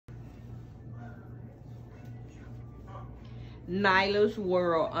Nyla's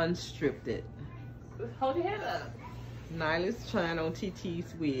World Unstripted. Hold your head up. Nyla's trying on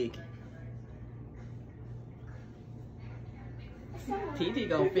TT's wig. TT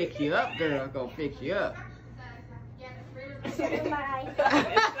gonna fix you up, girl. Gonna fix you up.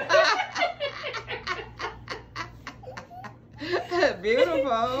 Beautiful.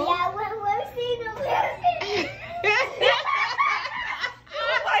 Yeah, we're seeing the music.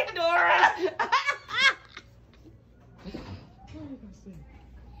 Oh my Dora.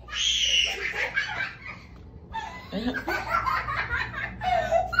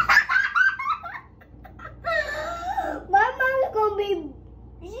 My mom's gonna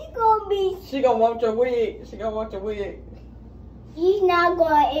be. She gonna want your wig. She gonna want your wig. She's not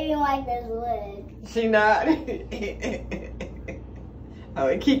gonna even like this wig. She not. Oh,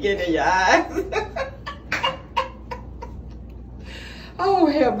 it keep getting in your eyes. Oh,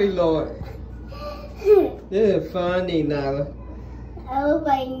 help me, Lord. This is funny, Nyla. I look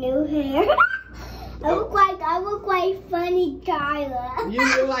like new hair. I look like funny Darla. You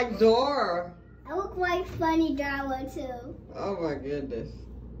look like Dora. I look like funny Darla too. Oh my goodness.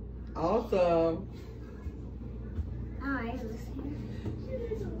 Awesome. Alright,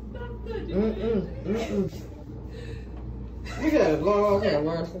 Look at that long hair,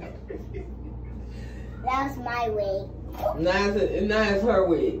 Marcia. that was my wig. Now it's her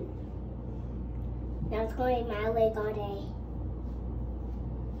wig. That's going to be my wig all day.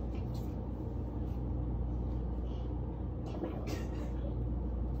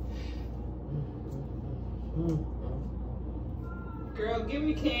 Girl, give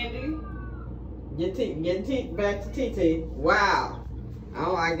me candy. Get teeth back to TT. Wow.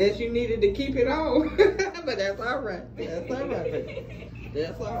 Oh, I guess you needed to keep it on. But that's all right. That's all right, baby.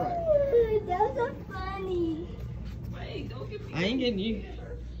 That's all right. That's so funny. Wait, don't give me. I ain't getting you.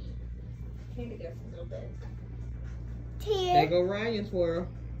 Candy got some little bags. There go Ryan's World.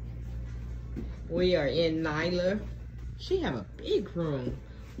 We are in Nyla. She have a big room.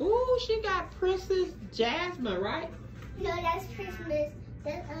 Ooh, she got Princess Jasmine, right? No, that's Christmas.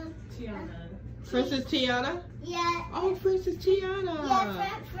 That's Tiana. Princess Tiana? Yeah. Oh, Princess Tiana. Yeah,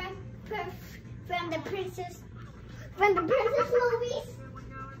 from the princess movies.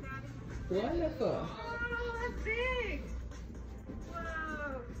 Wonderful. Oh, that's big.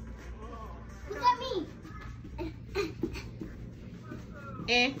 Wow. Look at me.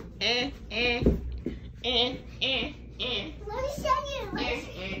 Let me show you. Let me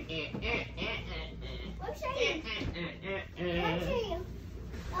show you. Let me show you.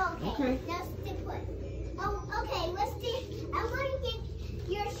 Okay. Now stick one. Oh, okay. Let's do. I'm going to get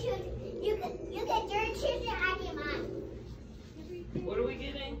your children. You get your children. I get mine. What are we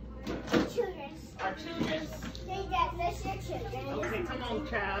getting? Children. Our children. That's your children. Okay, come on,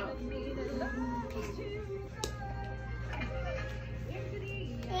 child.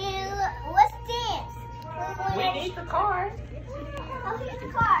 And let's dance. We need the card. Oh, here's the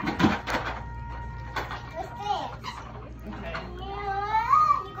card. Let's dance. Okay.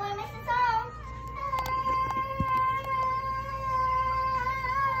 You're going to miss the song.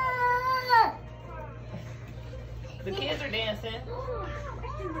 The kids are dancing.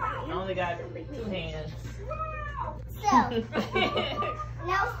 I only got 2 hands. So,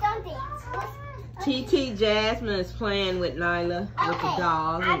 now don't dance. TT Jasmine is playing with Nyla with the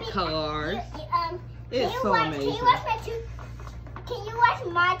dolls and cars. It's so amazing. Can you watch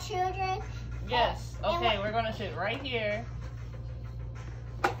my children? Yes. Okay, we're gonna sit right here.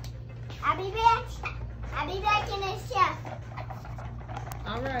 I'll be back. I'll be back in a chef.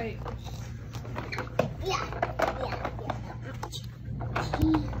 All right. Yeah.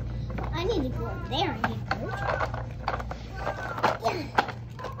 I need to go over there and get food. Yeah.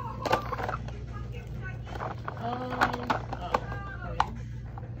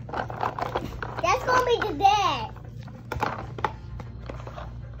 That's gonna be the dad.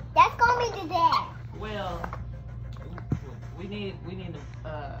 That's gonna be the dad. Well, we need a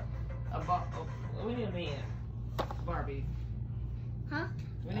man, Barbie. Huh?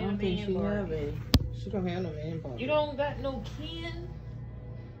 We I need a don't think man, she have Barbie. any. She don't have no man Barbie. You don't got no Ken?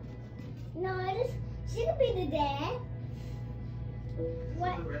 No, she could be the dad.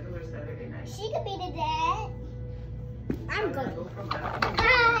 What? She could be the dad. I'm good.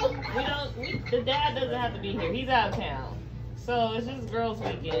 Hi. The dad doesn't have to be here. He's out of town. So it's just girls'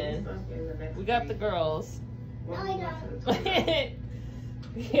 weekend. We got the girls. No, I don't.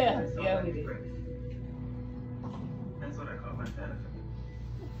 yeah, we do. That's what I call my benefit.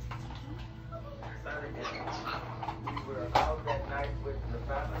 We were out that night with the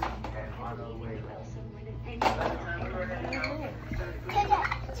family and on our way home. By the time we were heading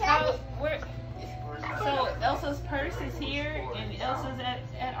out, So Elsa's purse is here,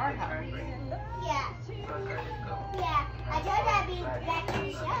 our house. Yeah. Yeah. I told her I'd be back in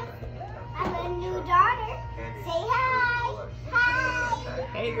the show. I have a new daughter. Say hi. Hi.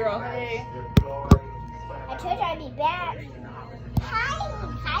 Hey, girl. Hey. I told her I'd be back. Hi.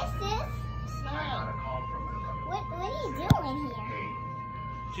 Hi, sis. Smile. What are you doing here?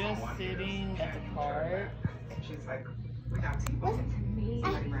 Just sitting at the park.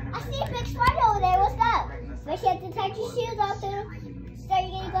 I see a big spider over there. What's up? But you have to take your shoes off too. So you're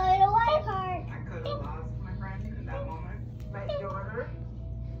going to go to the water park.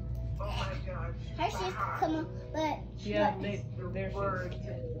 Her shoes come on, but... Yeah, they're shoes.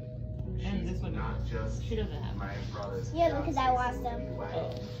 And this one, she doesn't have them. Yeah, because I washed them.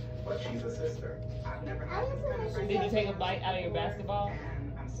 Oh. But she's a sister. I've never had this kind of Did you take a bite out of your basketball?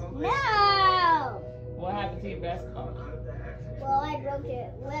 No! What happened to your basketball? Well, I broke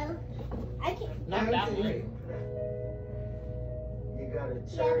it. Well, I can't... Not that one. You gotta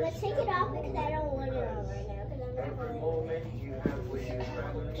Yeah, but take it off because I don't want it on right now because I'm not every going moment you have with your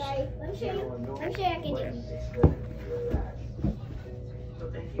friends. Sorry, I'm sure I can do. So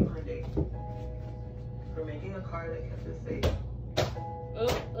thank you, Monday, for making a car that kept us safe.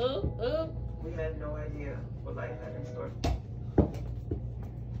 We had no idea what life had in store.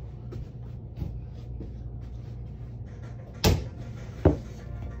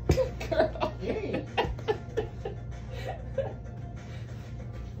 Girl. Yeah.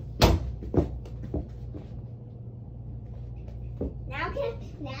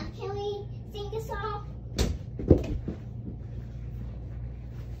 Now can we sing the song?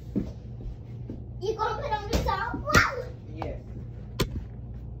 You gonna put on the song? Whoa! Yes.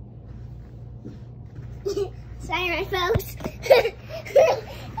 Sorry, my folks.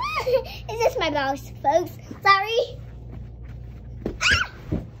 It's just my boss, folks. Sorry.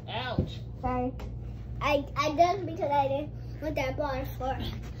 Ouch. Sorry. I done because I didn't want that ball on the floor.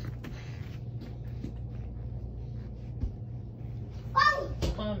 Oh!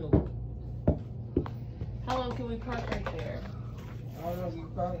 Fun. How long can we park right there? I don't know, you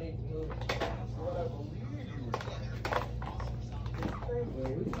probably need to move. Well,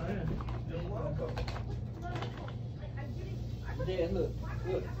 we fine. Yeah, look.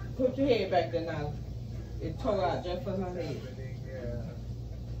 Put your head back there now. It tore out just for her head.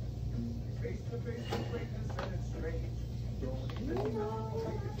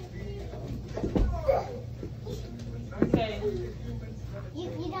 Okay. You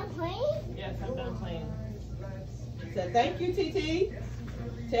done playing? Yes, I'm done playing. Say thank you, TT.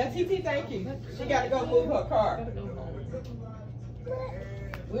 Tell TT thank you. She got to go move her car. Gotta go home.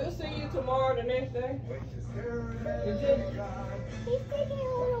 We'll see you tomorrow, the next day. He's taking a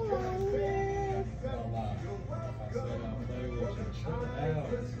little longer.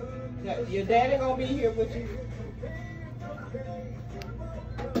 Yeah, your daddy gonna be here with you.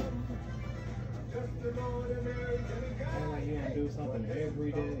 You gonna do something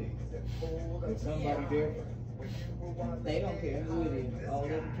every day with somebody different. They don't care who it is. All they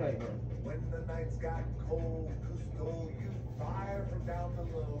can play with. When the nights got cold, Cusco used fire from down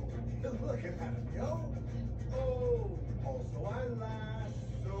below. Look at him, yo. Oh, also I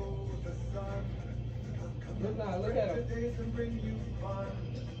lasso the sun. Look now, look at him. Days and bring you fun.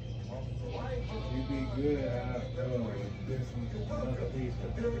 Also I You be good out this another piece.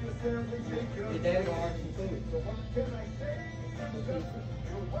 Your daddy gonna order some food.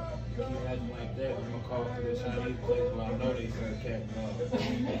 If you hadn't like that, I'm gonna call for the Chinese place where I know they serve cat and dog.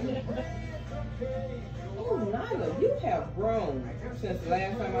 Oh, Nyla, you have grown since the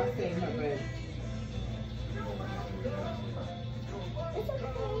last time I seen her, baby. It's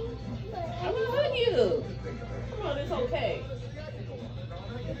okay. I'm with you. Come on, it's okay.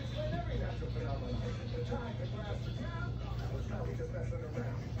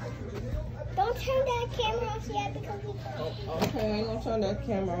 Don't turn that camera off yet because we Okay, I ain't gonna turn that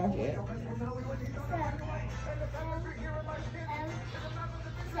camera off yet.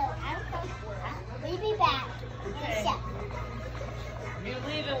 We'll be back. Okay. So, You're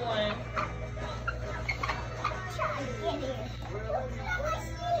leaving one. try to get here. Look at my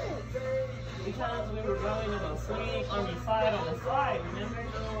shoes. Because we were going in a swing on the slide, remember?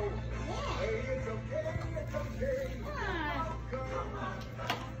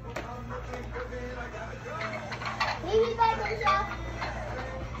 Maybe by myself.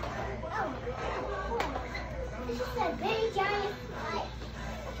 Oh, this is a very giant slide.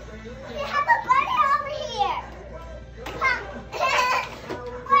 They have a bunny over here. Ha.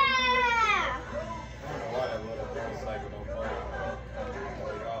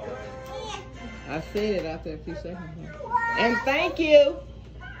 I said it after a few seconds. And thank you.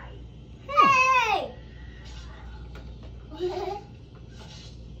 Hey!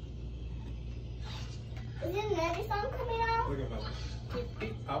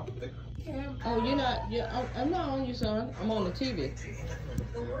 Oh, you're not. I'm not on you, son. I'm on the TV.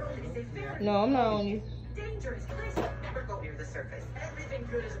 No, I'm not on you. Dangerous. Please never go near the surface. Everything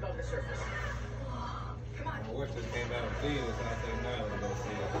good is above the surface. Come on. I wish this came out in theaters. I think now we're going to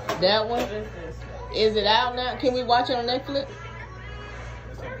see it. That one? Is it out now? Can we watch it on Netflix?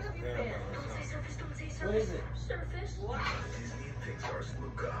 It's on Paramount or something. What is it? Surface. Disney and Pixar's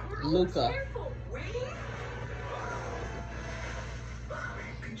Luca. Luca. Careful. Wait.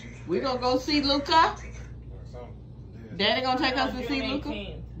 PG. We gonna go see Luca? Or something. Daddy gonna take us to June see Luca?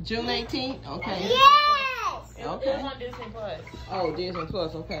 18th. June 18th? Okay. Yes! It Okay. was on Disney Plus. Oh, Disney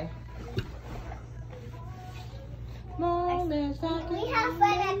Plus, okay. Moments I We can have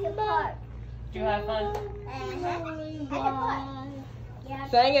fun at the park. Did you have fun? At the park. Yeah.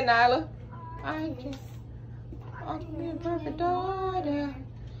 Sing it, Nyla. I can be a perfect daughter,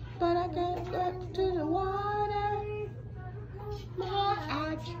 but I can't get to the water. More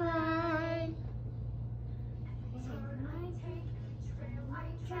I try.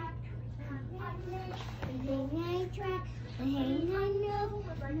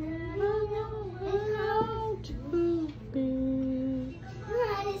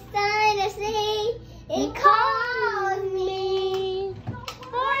 It calls me.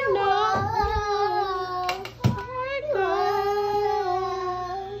 I know. I know.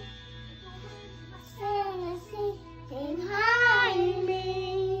 Behind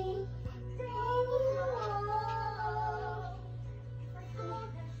me.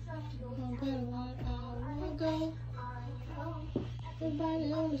 Everybody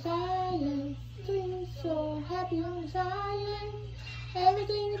on the island, singing so happy on the island.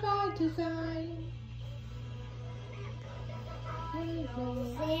 Everything about design. Sing.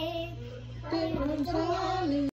 They on the island.